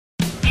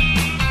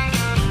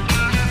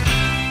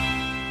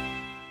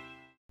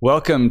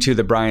Welcome to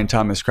the Brian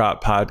Thomas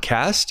Kropp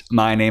podcast.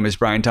 My name is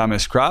Brian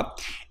Thomas Kropp,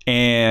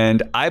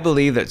 and I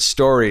believe that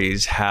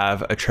stories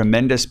have a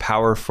tremendous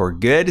power for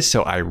good,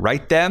 so I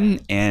write them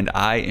and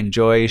I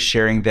enjoy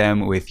sharing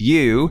them with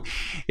you.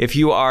 If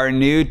you are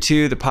new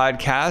to the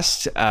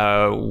podcast,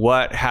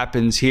 what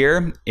happens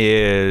here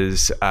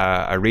is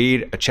I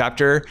read a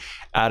chapter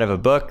out of a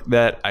book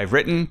that I've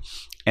written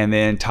and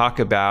then talk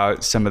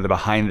about some of the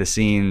behind the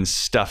scenes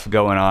stuff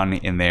going on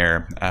in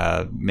there.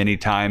 Many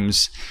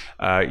times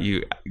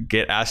you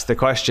get asked the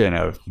question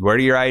of where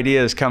do your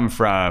ideas come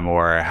from,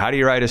 or how do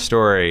you write a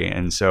story?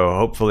 And so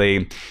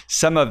hopefully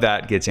some of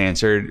that gets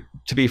answered.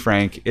 To be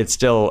frank, it's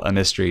still a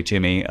mystery to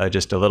me,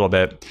 just a little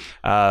bit,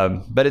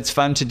 but it's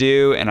fun to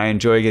do, and I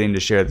enjoy getting to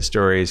share the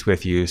stories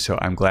with you. So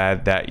I'm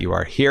glad that you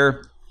are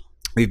here.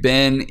 We've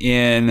been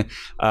in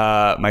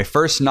my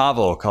first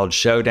novel called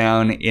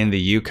Showdown in the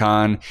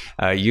Yukon.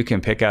 You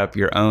can pick up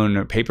your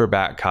own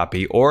paperback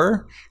copy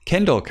or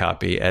Kindle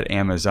copy at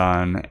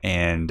Amazon,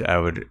 and I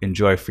would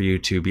enjoy for you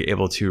to be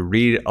able to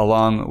read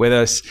along with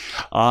us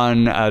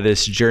on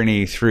this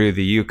journey through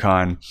the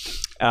Yukon.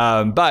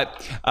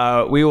 But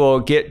we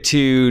will get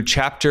to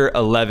chapter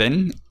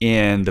 11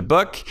 in the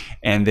book,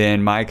 and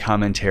then my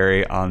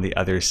commentary on the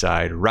other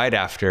side right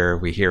after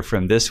we hear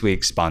from this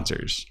week's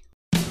sponsors.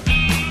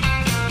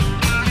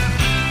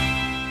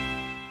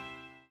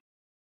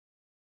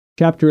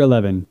 Chapter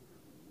 11.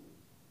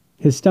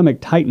 His stomach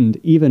tightened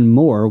even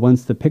more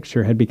once the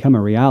picture had become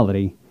a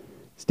reality.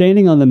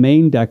 Standing on the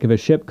main deck of a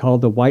ship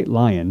called the White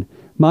Lion,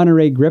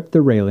 Monterey gripped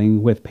the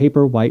railing with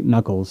paper white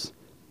knuckles.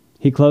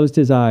 He closed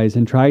his eyes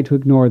and tried to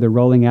ignore the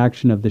rolling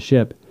action of the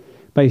ship.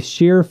 By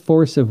sheer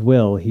force of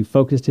will, he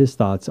focused his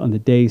thoughts on the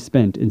day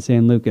spent in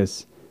San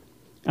Lucas.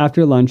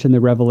 After lunch and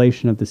the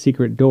revelation of the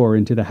secret door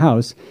into the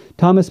house,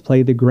 Thomas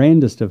played the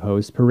grandest of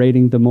hosts,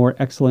 parading the more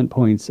excellent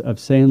points of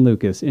San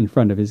Lucas in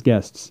front of his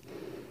guests.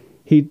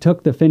 He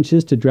took the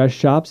Finches to dress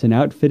shops and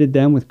outfitted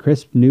them with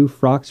crisp new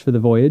frocks for the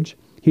voyage.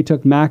 He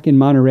took Mac and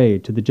Monterey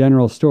to the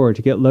general store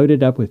to get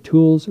loaded up with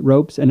tools,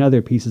 ropes, and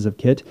other pieces of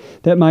kit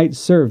that might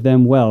serve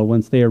them well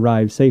once they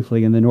arrived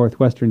safely in the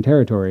Northwestern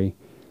Territory.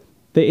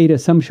 They ate a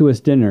sumptuous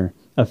dinner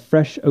of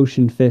fresh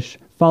ocean fish,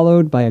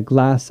 followed by a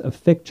glass of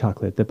thick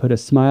chocolate that put a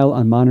smile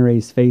on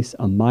Monterey's face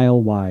a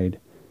mile wide.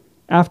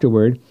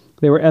 Afterward,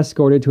 they were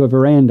escorted to a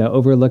veranda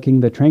overlooking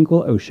the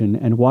tranquil ocean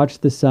and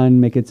watched the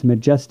sun make its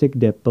majestic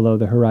dip below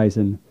the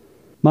horizon.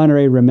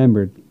 Monterey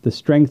remembered the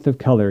strength of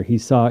color he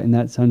saw in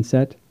that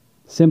sunset.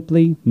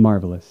 Simply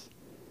marvelous.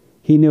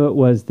 He knew it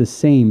was the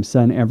same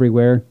sun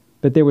everywhere,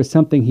 but there was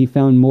something he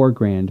found more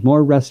grand,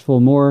 more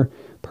restful, more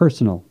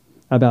personal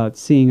about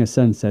seeing a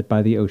sunset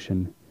by the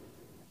ocean.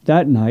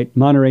 That night,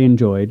 Monterey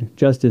enjoyed,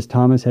 just as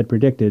Thomas had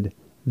predicted,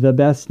 the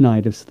best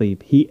night of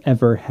sleep he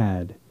ever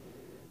had.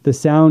 The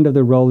sound of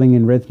the rolling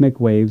and rhythmic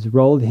waves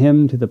rolled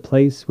him to the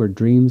place where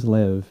dreams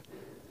live.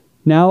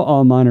 Now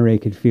all Monterey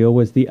could feel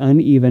was the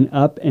uneven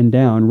up and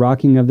down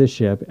rocking of the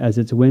ship as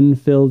its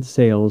wind-filled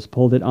sails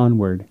pulled it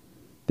onward.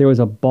 There was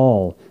a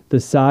ball the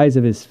size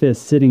of his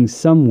fist sitting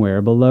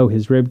somewhere below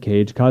his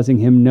ribcage, causing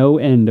him no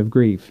end of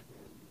grief.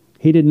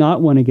 He did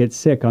not want to get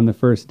sick on the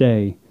first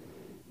day.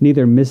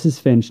 Neither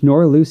Mrs. Finch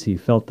nor Lucy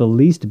felt the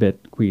least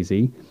bit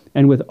queasy,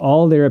 and with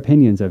all their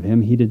opinions of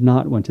him, he did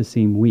not want to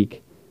seem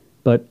weak.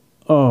 But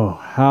oh,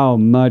 how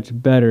much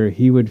better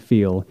he would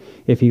feel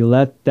if he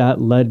let that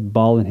lead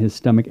ball in his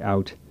stomach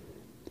out.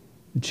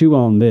 "Chew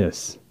on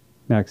this,"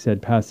 Max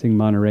said, passing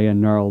Monterey a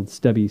gnarled,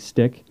 stubby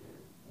stick.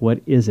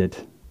 "What is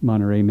it?"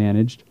 Monterey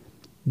managed.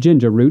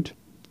 "Ginger root.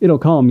 It'll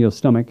calm your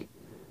stomach."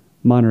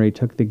 Monterey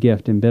took the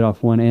gift and bit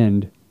off one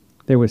end.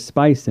 There was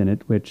spice in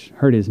it, which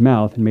hurt his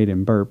mouth and made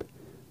him burp.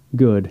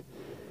 "Good.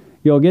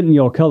 You're getting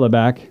your color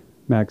back,"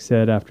 Max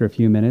said after a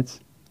few minutes.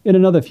 "In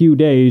another few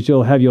days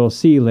you'll have your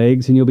sea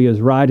legs and you'll be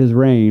as right as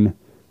rain."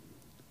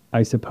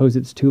 "I suppose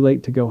it's too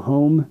late to go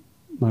home?"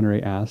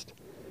 Monterey asked.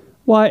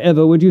 "Why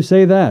ever would you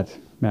say that?"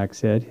 Max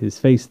said, his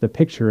face the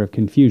picture of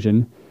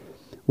confusion.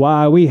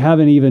 "Why, we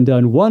haven't even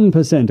done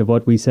 1% of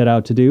what we set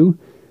out to do.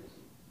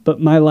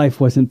 But my life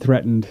wasn't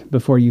threatened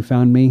before you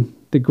found me.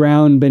 The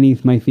ground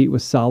beneath my feet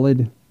was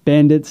solid.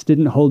 Bandits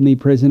didn't hold me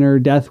prisoner.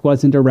 Death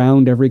wasn't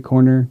around every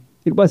corner.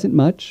 It wasn't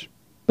much,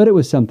 but it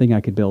was something I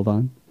could build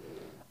on."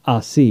 "I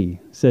see,"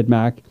 said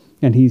Mac,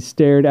 and he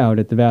stared out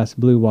at the vast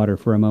blue water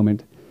for a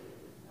moment.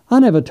 "I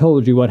never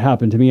told you what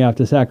happened to me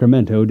after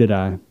Sacramento, did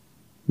I?"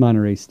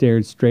 Monterey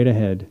stared straight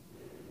ahead.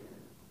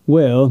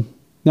 "Well,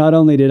 not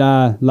only did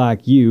I,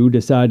 like you,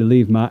 decide to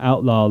leave my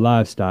outlaw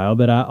lifestyle,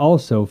 but I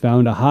also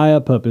found a higher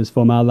purpose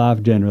for my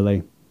life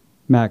generally."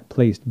 Mac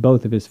placed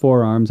both of his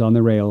forearms on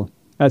the rail.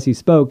 As he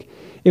spoke,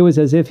 it was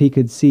as if he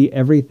could see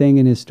everything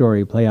in his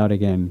story play out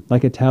again,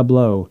 like a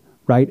tableau,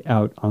 right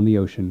out on the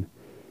ocean.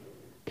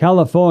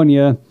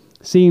 "California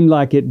seemed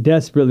like it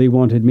desperately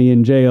wanted me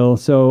in jail,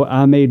 so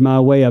I made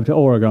my way up to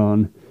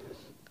Oregon.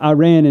 I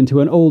ran into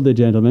an older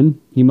gentleman.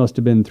 He must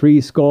have been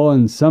 70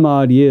 and some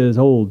odd years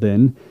old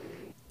then.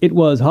 It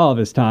was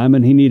harvest time,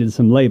 and he needed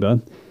some labor,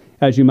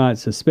 As you might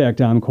suspect,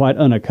 I'm quite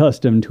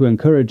unaccustomed to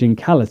encouraging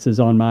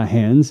calluses on my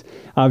hands.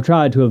 I've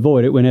tried to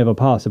avoid it whenever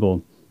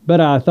possible, but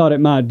I thought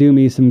it might do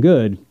me some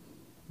good.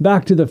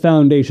 Back to the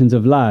foundations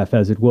of life,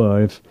 as it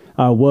were, if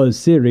I was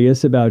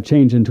serious about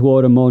changing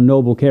toward a more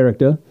noble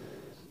character.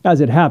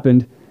 As it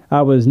happened,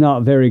 I was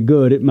not very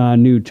good at my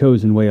new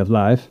chosen way of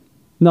life.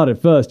 Not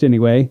at first,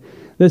 anyway.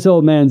 This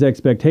old man's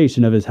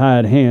expectation of his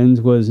hired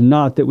hands was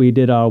not that we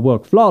did our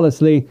work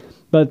flawlessly,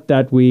 but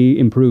that we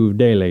improved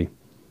daily.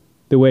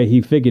 The way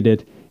he figured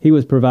it, he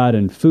was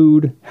providing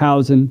food,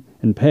 housing,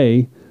 and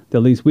pay. The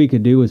least we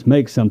could do was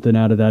make something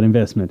out of that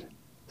investment.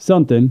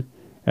 Something,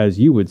 as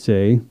you would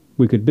say,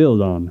 we could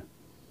build on.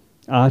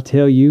 I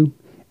tell you,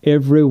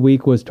 every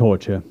week was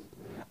torture.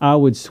 I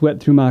would sweat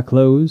through my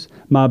clothes,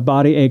 my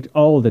body ached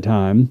all the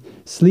time,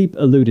 sleep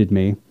eluded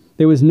me.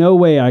 There was no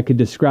way I could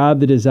describe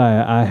the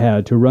desire I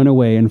had to run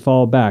away and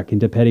fall back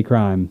into petty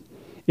crime.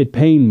 It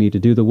pained me to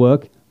do the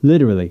work,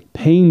 literally,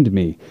 pained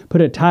me,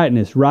 put a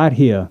tightness right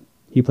here.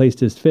 He placed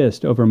his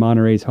fist over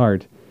Monterey's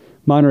heart.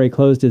 Monterey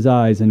closed his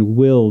eyes and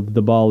willed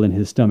the ball in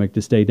his stomach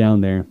to stay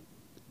down there.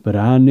 But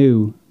I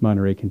knew,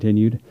 Monterey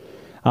continued,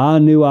 I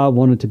knew I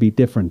wanted to be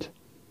different.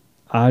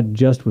 I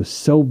just was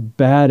so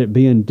bad at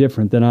being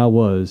different than I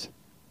was.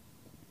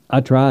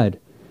 I tried.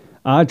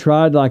 I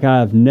tried like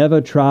I've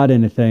never tried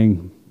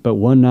anything, but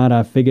one night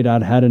I figured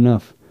I'd had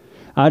enough.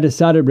 I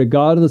decided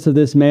regardless of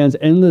this man's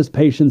endless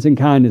patience and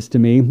kindness to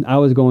me, I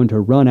was going to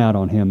run out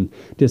on him,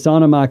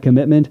 dishonor my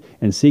commitment,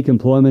 and seek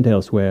employment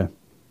elsewhere.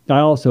 I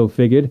also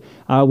figured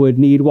I would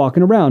need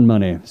walking around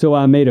money, so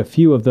I made a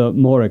few of the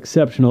more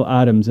exceptional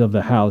items of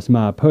the house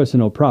my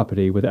personal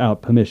property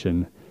without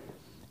permission.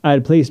 I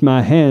had placed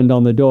my hand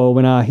on the door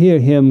when I hear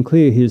him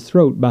clear his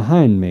throat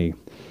behind me.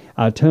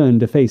 I turned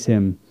to face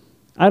him.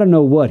 I don't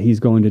know what he's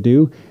going to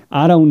do.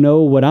 I don't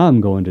know what I'm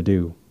going to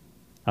do.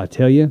 I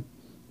tell you,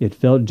 it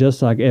felt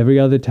just like every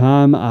other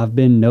time I've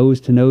been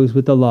nose to nose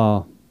with the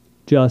law.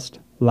 Just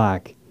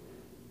like.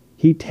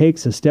 He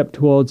takes a step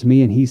towards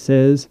me and he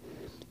says,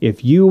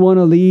 "If you want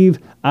to leave,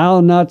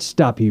 I'll not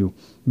stop you.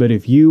 But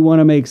if you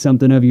want to make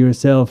something of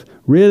yourself,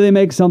 really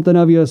make something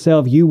of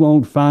yourself, you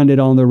won't find it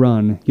on the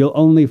run. You'll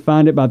only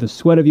find it by the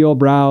sweat of your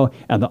brow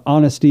and the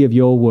honesty of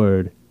your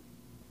word."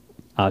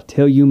 I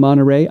tell you,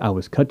 Monterey, I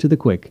was cut to the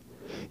quick.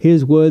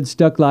 His words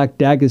stuck like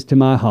daggers to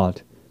my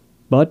heart.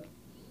 But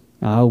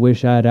I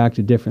wish I had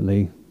acted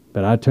differently.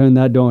 But I turned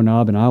that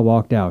doorknob and I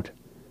walked out.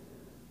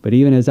 But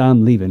even as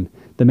I'm leaving,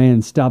 the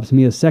man stops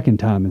me a second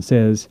time and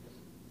says,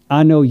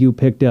 "I know you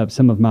picked up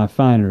some of my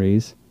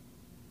fineries."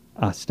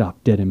 I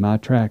stopped dead in my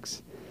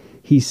tracks.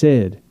 He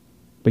said,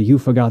 "But you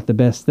forgot the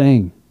best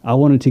thing. I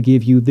wanted to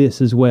give you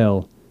this as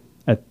well."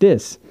 At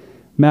this,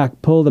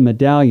 Mac pulled a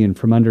medallion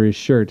from under his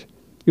shirt.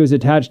 It was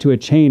attached to a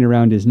chain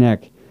around his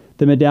neck.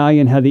 The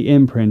medallion had the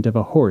imprint of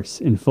a horse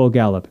in full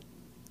gallop.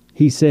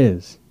 He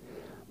says,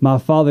 "My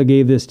father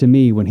gave this to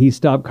me when he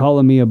stopped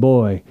calling me a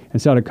boy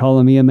and started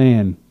calling me a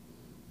man.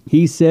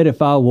 He said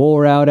if I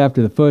wore out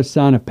after the first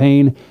sign of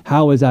pain,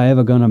 how was I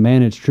ever going to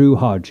manage true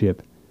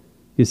hardship?"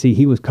 You see,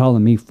 he was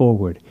calling me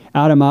forward,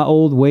 out of my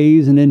old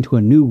ways and into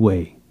a new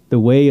way, the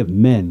way of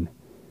men.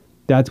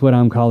 That's what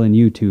I'm calling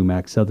you to,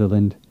 Max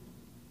Sutherland.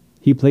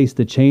 He placed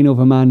the chain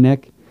over my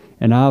neck,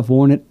 and I've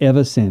worn it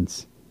ever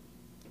since.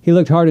 He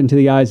looked hard into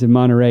the eyes of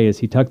Monterey as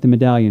he tucked the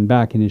medallion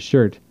back in his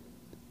shirt.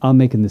 "I'm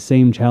making the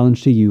same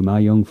challenge to you, my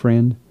young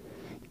friend.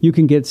 You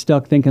can get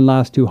stuck thinking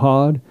life's too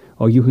hard,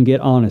 or you can get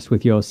honest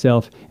with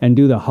yourself and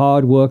do the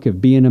hard work of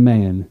being a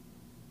man."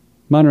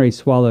 Monterey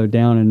swallowed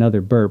down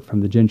another burp from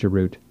the ginger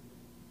root.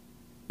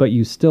 "But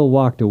you still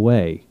walked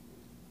away."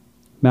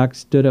 Max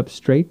stood up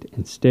straight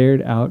and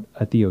stared out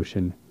at the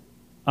ocean.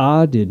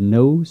 "I did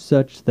no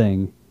such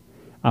thing.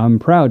 I'm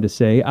proud to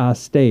say I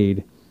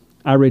stayed.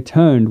 I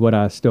returned what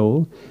I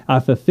stole. I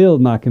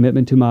fulfilled my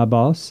commitment to my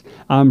boss.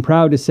 I'm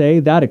proud to say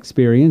that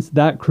experience,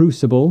 that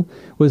crucible,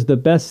 was the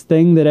best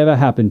thing that ever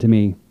happened to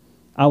me.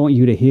 I want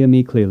you to hear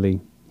me clearly,"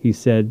 he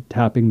said,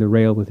 tapping the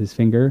rail with his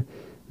finger.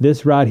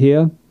 "This right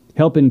here,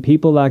 helping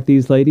people like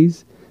these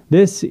ladies,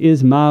 this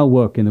is my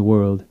work in the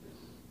world.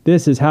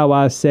 This is how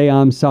I say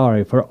I'm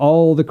sorry for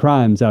all the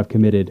crimes I've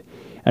committed.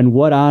 And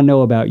what I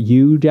know about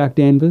you, Jack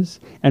Danvers,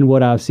 and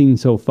what I've seen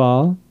so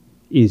far,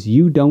 is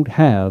you don't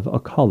have a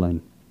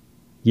calling.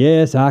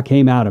 Yes, I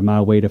came out of my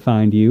way to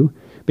find you.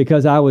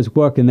 Because I was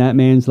working that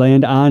man's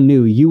land, I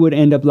knew you would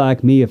end up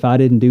like me if I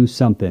didn't do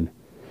something.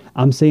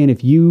 I'm saying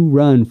if you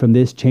run from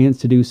this chance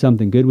to do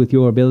something good with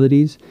your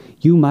abilities,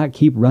 you might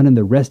keep running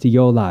the rest of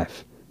your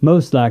life.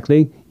 Most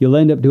likely, you'll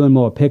end up doing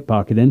more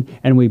pickpocketing,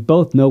 and we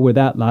both know where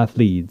that life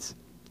leads.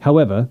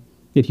 However,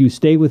 if you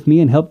stay with me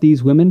and help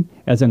these women,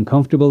 as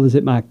uncomfortable as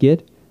it might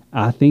get,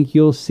 I think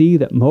you'll see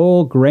that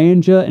more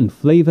grandeur and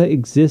flavor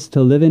exists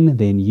to living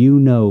than you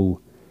know.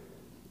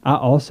 I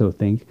also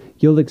think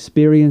you'll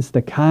experience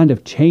the kind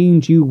of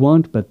change you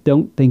want but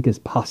don't think is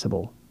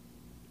possible."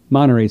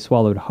 Monterey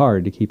swallowed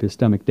hard to keep his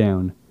stomach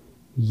down.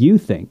 "You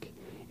think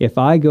if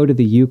I go to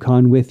the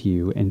Yukon with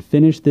you and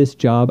finish this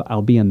job,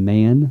 I'll be a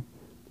man?"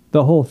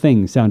 The whole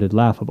thing sounded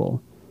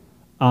laughable.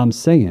 I'm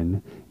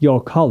saying,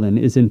 your calling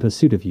is in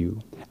pursuit of you.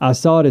 I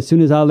saw it as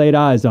soon as I laid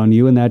eyes on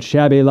you in that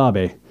shabby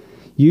lobby.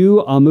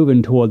 You are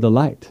moving toward the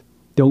light.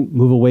 Don't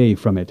move away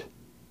from it.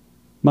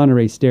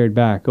 Monterey stared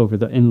back over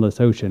the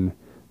endless ocean.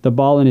 The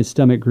ball in his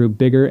stomach grew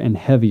bigger and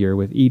heavier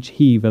with each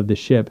heave of the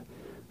ship.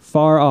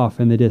 Far off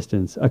in the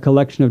distance, a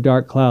collection of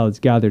dark clouds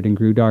gathered and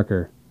grew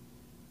darker.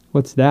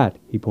 What's that?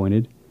 He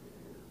pointed.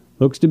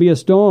 Looks to be a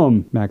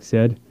storm, Max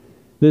said.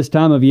 This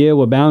time of year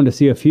we're bound to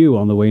see a few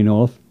on the way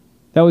north.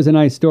 That was a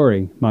nice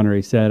story,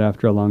 Monterey said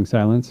after a long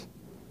silence.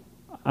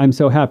 I'm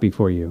so happy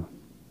for you.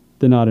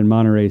 The knot in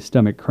Monterey's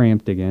stomach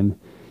cramped again.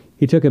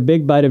 He took a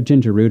big bite of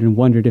ginger root and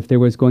wondered if there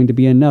was going to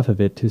be enough of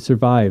it to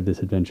survive this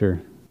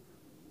adventure.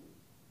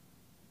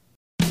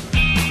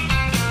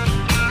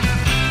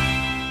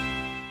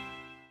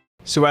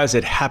 So as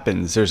it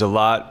happens, there's a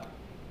lot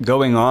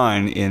going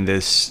on in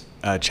this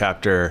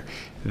chapter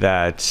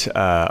that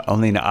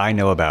only I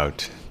know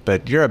about,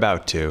 but you're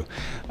about to.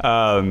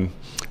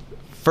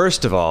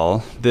 First of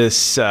all,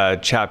 this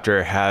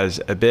chapter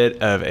has a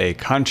bit of a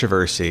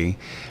controversy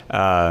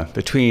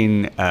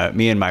between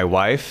me and my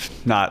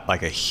wife. Not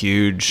like a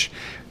huge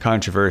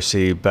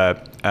controversy,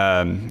 but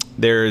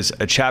there's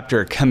a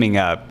chapter coming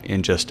up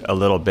in just a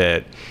little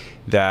bit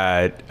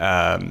that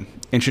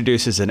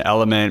introduces an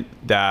element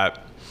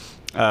that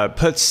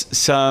puts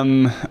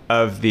some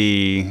of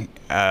the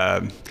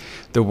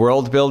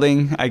world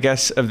building, I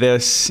guess, of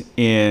this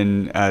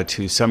in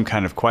to some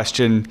kind of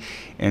question.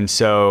 And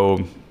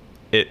so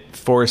it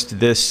forced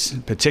this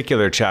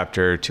particular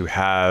chapter to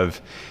have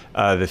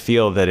the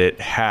feel that it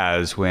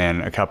has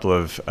when a couple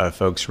of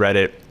folks read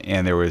it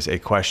and there was a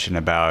question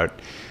about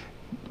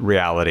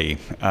reality,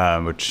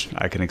 which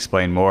I can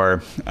explain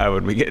more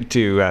when we get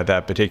to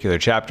that particular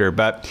chapter.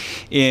 But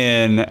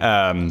in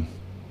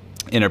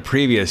a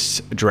previous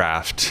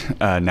draft,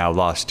 now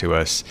lost to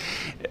us,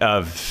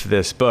 of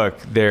this book,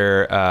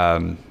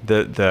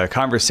 the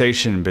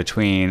conversation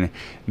between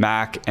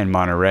Mac and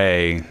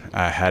Monterey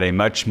had a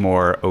much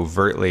more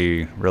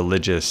overtly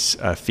religious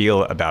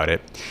feel about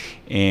it.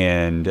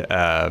 And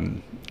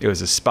it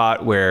was a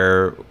spot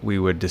where we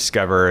would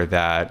discover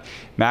that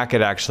Mac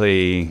had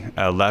actually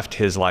left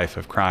his life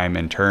of crime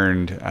and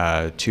turned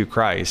to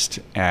Christ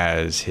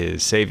as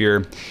his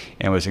savior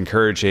and was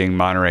encouraging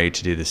Monterey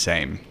to do the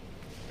same.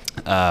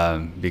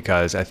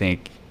 Because I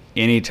think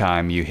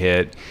anytime you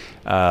hit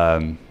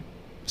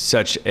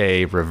such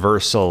a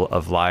reversal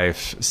of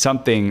life,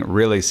 something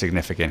really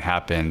significant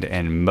happened.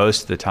 And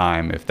most of the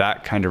time, if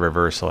that kind of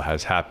reversal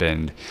has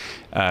happened,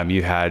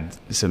 you had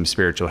some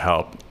spiritual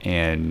help,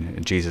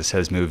 and Jesus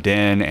has moved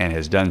in and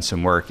has done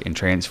some work in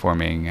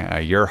transforming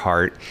your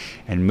heart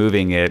and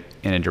moving it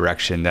in a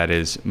direction that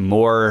is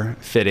more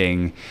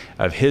fitting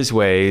of his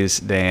ways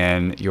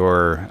than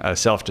your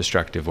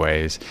self-destructive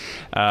ways.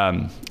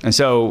 And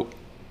so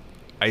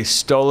I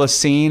stole a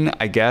scene,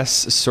 I guess,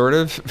 sort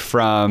of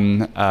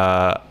from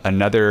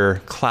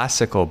another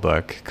classical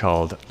book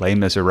called Les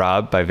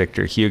Miserables by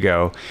Victor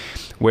Hugo,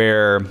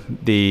 where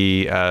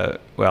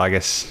I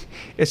guess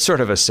it's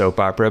sort of a soap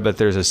opera, but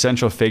there's a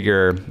central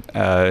figure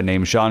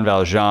named Jean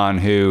Valjean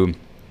who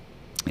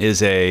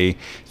is a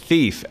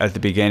thief at the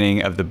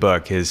beginning of the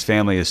book. His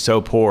family is so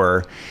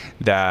poor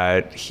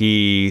that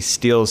he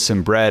steals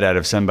some bread out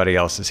of somebody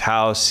else's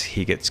house.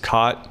 He gets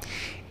caught,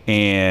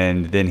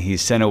 and then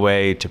he's sent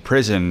away to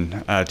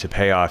prison to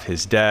pay off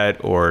his debt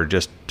or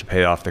just to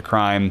pay off the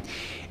crime.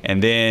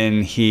 And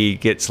then he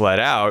gets let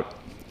out,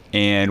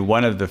 and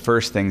one of the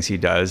first things he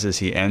does is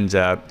he ends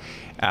up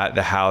at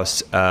the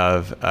house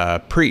of a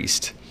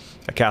priest,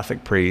 a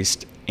Catholic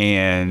priest,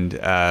 and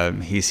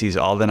he sees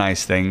all the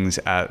nice things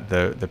at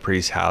the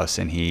priest's house,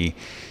 and he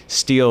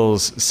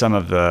steals some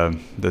of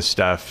the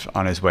stuff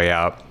on his way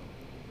out.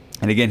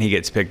 And again, he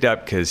gets picked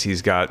up because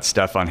he's got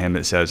stuff on him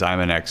that says, I'm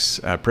an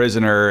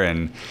ex-prisoner,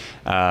 and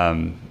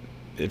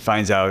it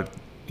finds out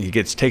he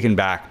gets taken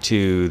back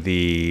to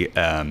the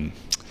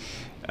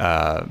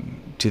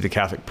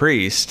Catholic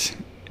priest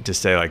to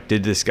say, like,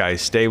 did this guy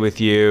stay with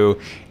you?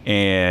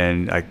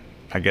 And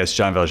I guess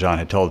Jean Valjean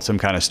had told some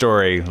kind of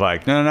story,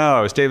 like,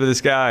 no, I stayed with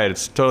this guy,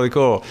 it's totally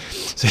cool.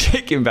 So they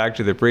take him back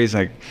to the priest,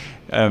 like,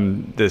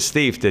 this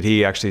thief, did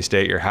he actually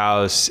stay at your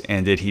house?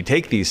 And did he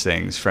take these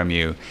things from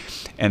you?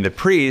 And the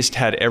priest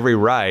had every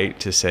right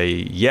to say,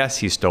 yes,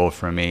 he stole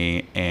from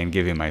me, and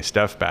give him my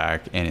stuff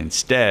back. And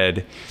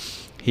instead,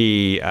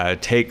 he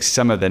takes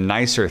some of the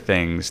nicer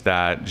things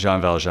that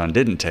Jean Valjean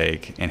didn't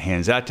take and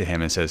hands that to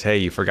him and says, hey,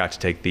 you forgot to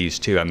take these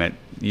too. I meant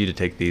you to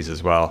take these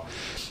as well.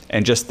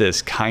 And just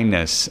this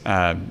kindness.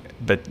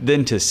 But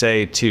then to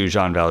say to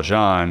Jean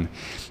Valjean,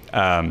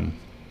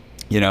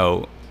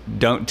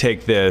 don't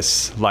take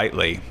this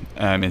lightly.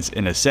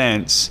 In a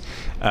sense,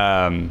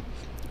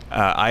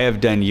 I have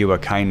done you a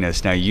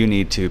kindness. Now you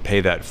need to pay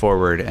that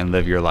forward and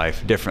live your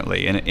life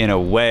differently. In a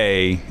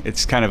way,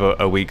 it's kind of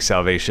a weak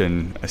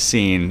salvation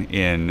scene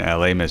in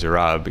Les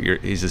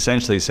Miserables. He's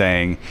essentially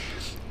saying,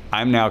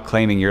 I'm now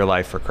claiming your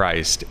life for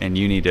Christ, and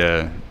you need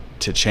to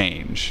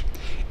change.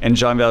 And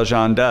Jean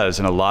Valjean does,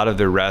 and a lot of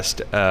the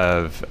rest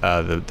of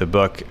the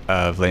book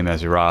of Les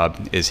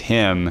Miserables is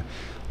him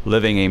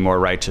living a more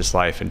righteous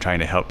life and trying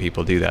to help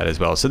people do that as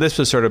well. So this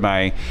was sort of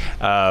my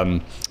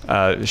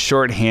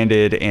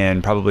shorthanded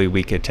and probably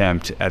weak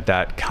attempt at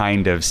that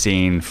kind of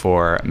scene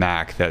for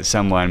Mac, that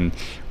someone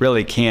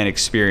really can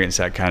experience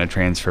that kind of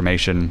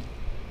transformation.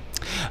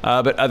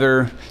 But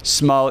other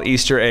small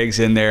Easter eggs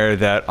in there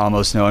that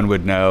almost no one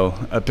would know,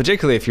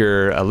 particularly if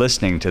you're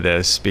listening to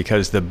this,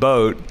 because the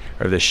boat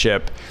or the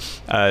ship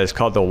is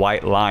called the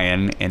White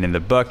Lion, and in the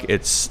book,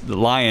 the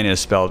lion is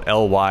spelled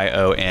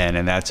Lyon,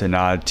 and that's a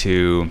nod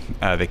to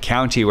the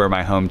county where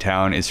my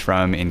hometown is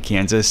from in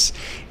Kansas.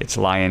 It's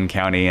Lyon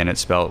County, and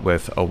it's spelled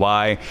with a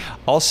Y.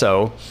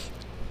 Also,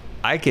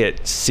 I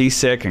get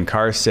seasick and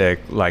car sick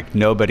like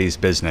nobody's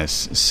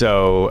business.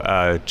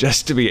 So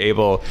just to be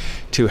able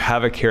to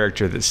have a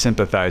character that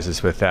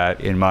sympathizes with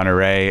that in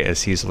Monterey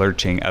as he's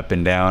lurching up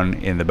and down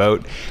in the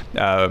boat.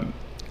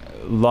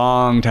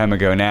 Long time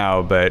ago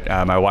now, but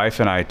my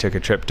wife and I took a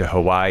trip to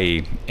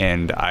Hawaii,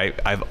 and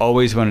I've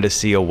always wanted to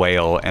see a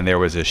whale, and there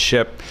was a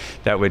ship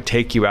that would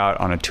take you out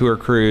on a tour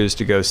cruise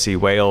to go see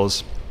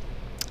whales.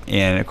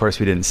 And of course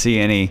we didn't see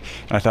any,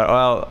 and I thought,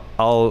 well,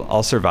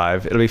 I'll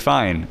survive. It'll be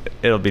fine.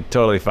 It'll be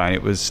totally fine.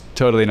 It was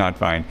totally not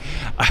fine.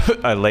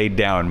 I laid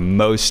down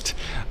most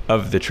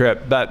of the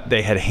trip, but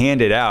they had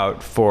handed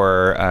out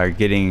for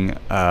getting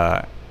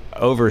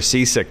over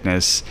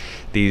seasickness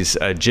these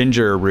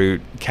ginger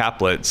root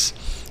caplets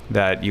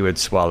that you would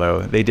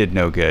swallow. They did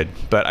no good,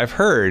 but I've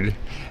heard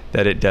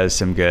that it does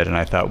some good, and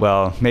I thought,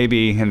 well,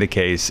 maybe in the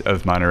case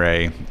of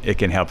Monterey, it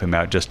can help him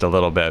out just a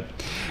little bit.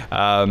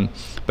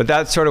 But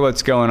that's sort of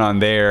what's going on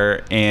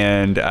there,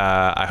 and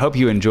I hope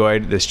you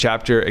enjoyed this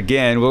chapter.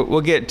 Again,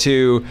 we'll get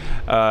to,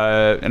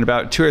 in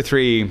about 2 or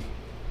 3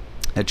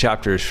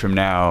 chapters from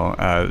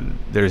now,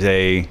 there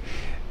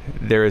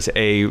is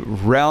a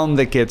realm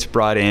that gets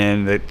brought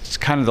in that's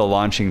kind of the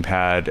launching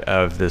pad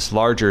of this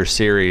larger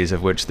series,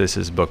 of which this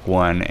is book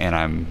 1, and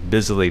I'm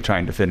busily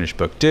trying to finish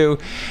book 2.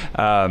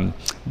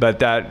 But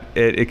that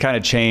it kind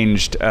of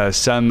changed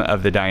some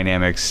of the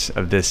dynamics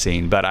of this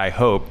scene. But I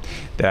hope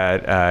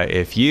that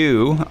if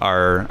you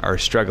are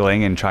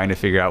struggling and trying to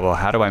figure out, well,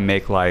 how do I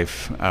make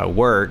life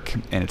work,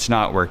 and it's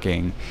not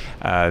working,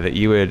 that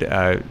you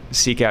would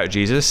seek out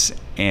Jesus,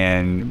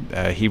 and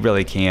he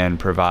really can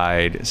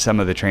provide some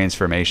of the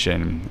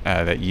transformation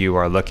that you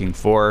are looking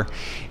for,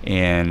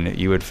 and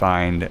you would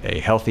find a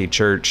healthy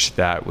church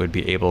that would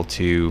be able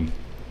to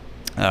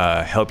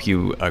help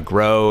you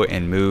grow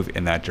and move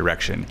in that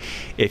direction.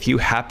 If you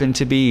happen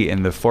to be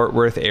in the Fort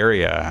Worth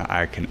area,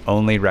 I can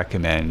only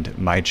recommend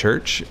my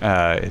church.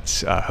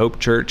 It's Hope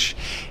Church,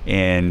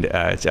 and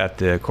it's at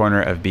the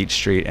corner of Beach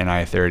Street and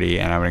I-30,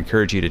 and I would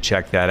encourage you to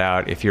check that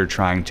out if you're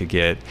trying to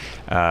get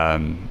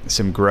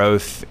some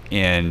growth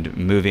and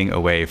moving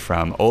away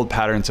from old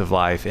patterns of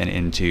life and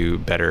into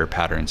better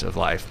patterns of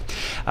life.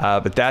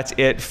 But that's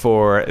it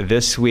for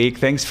this week.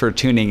 Thanks for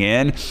tuning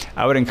in.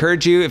 I would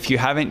encourage you, if you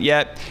haven't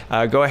yet,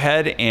 go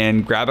ahead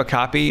and grab a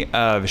copy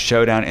of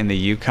Showdown in the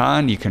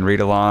Yukon. You can read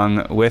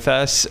along with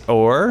us,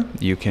 or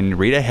you can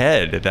read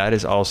ahead. That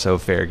is also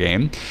fair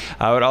game.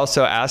 I would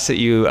also ask that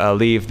you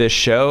leave this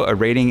show a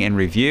rating and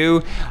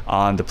review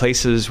on the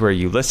places where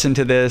you listen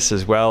to this,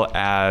 as well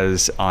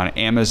as on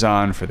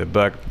Amazon for the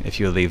book. If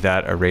you leave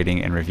that a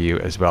rating and review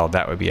as well,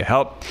 that would be a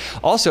help.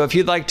 Also, if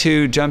you'd like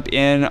to jump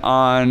in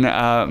on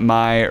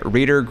my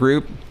reader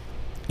group,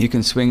 you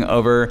can swing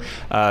over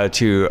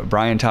to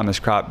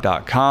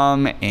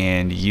brianthomascrop.com,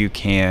 and you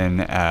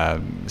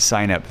can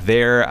sign up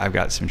there. I've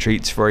got some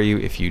treats for you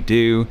if you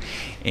do.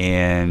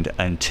 And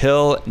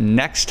until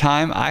next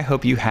time, I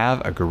hope you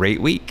have a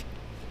great week.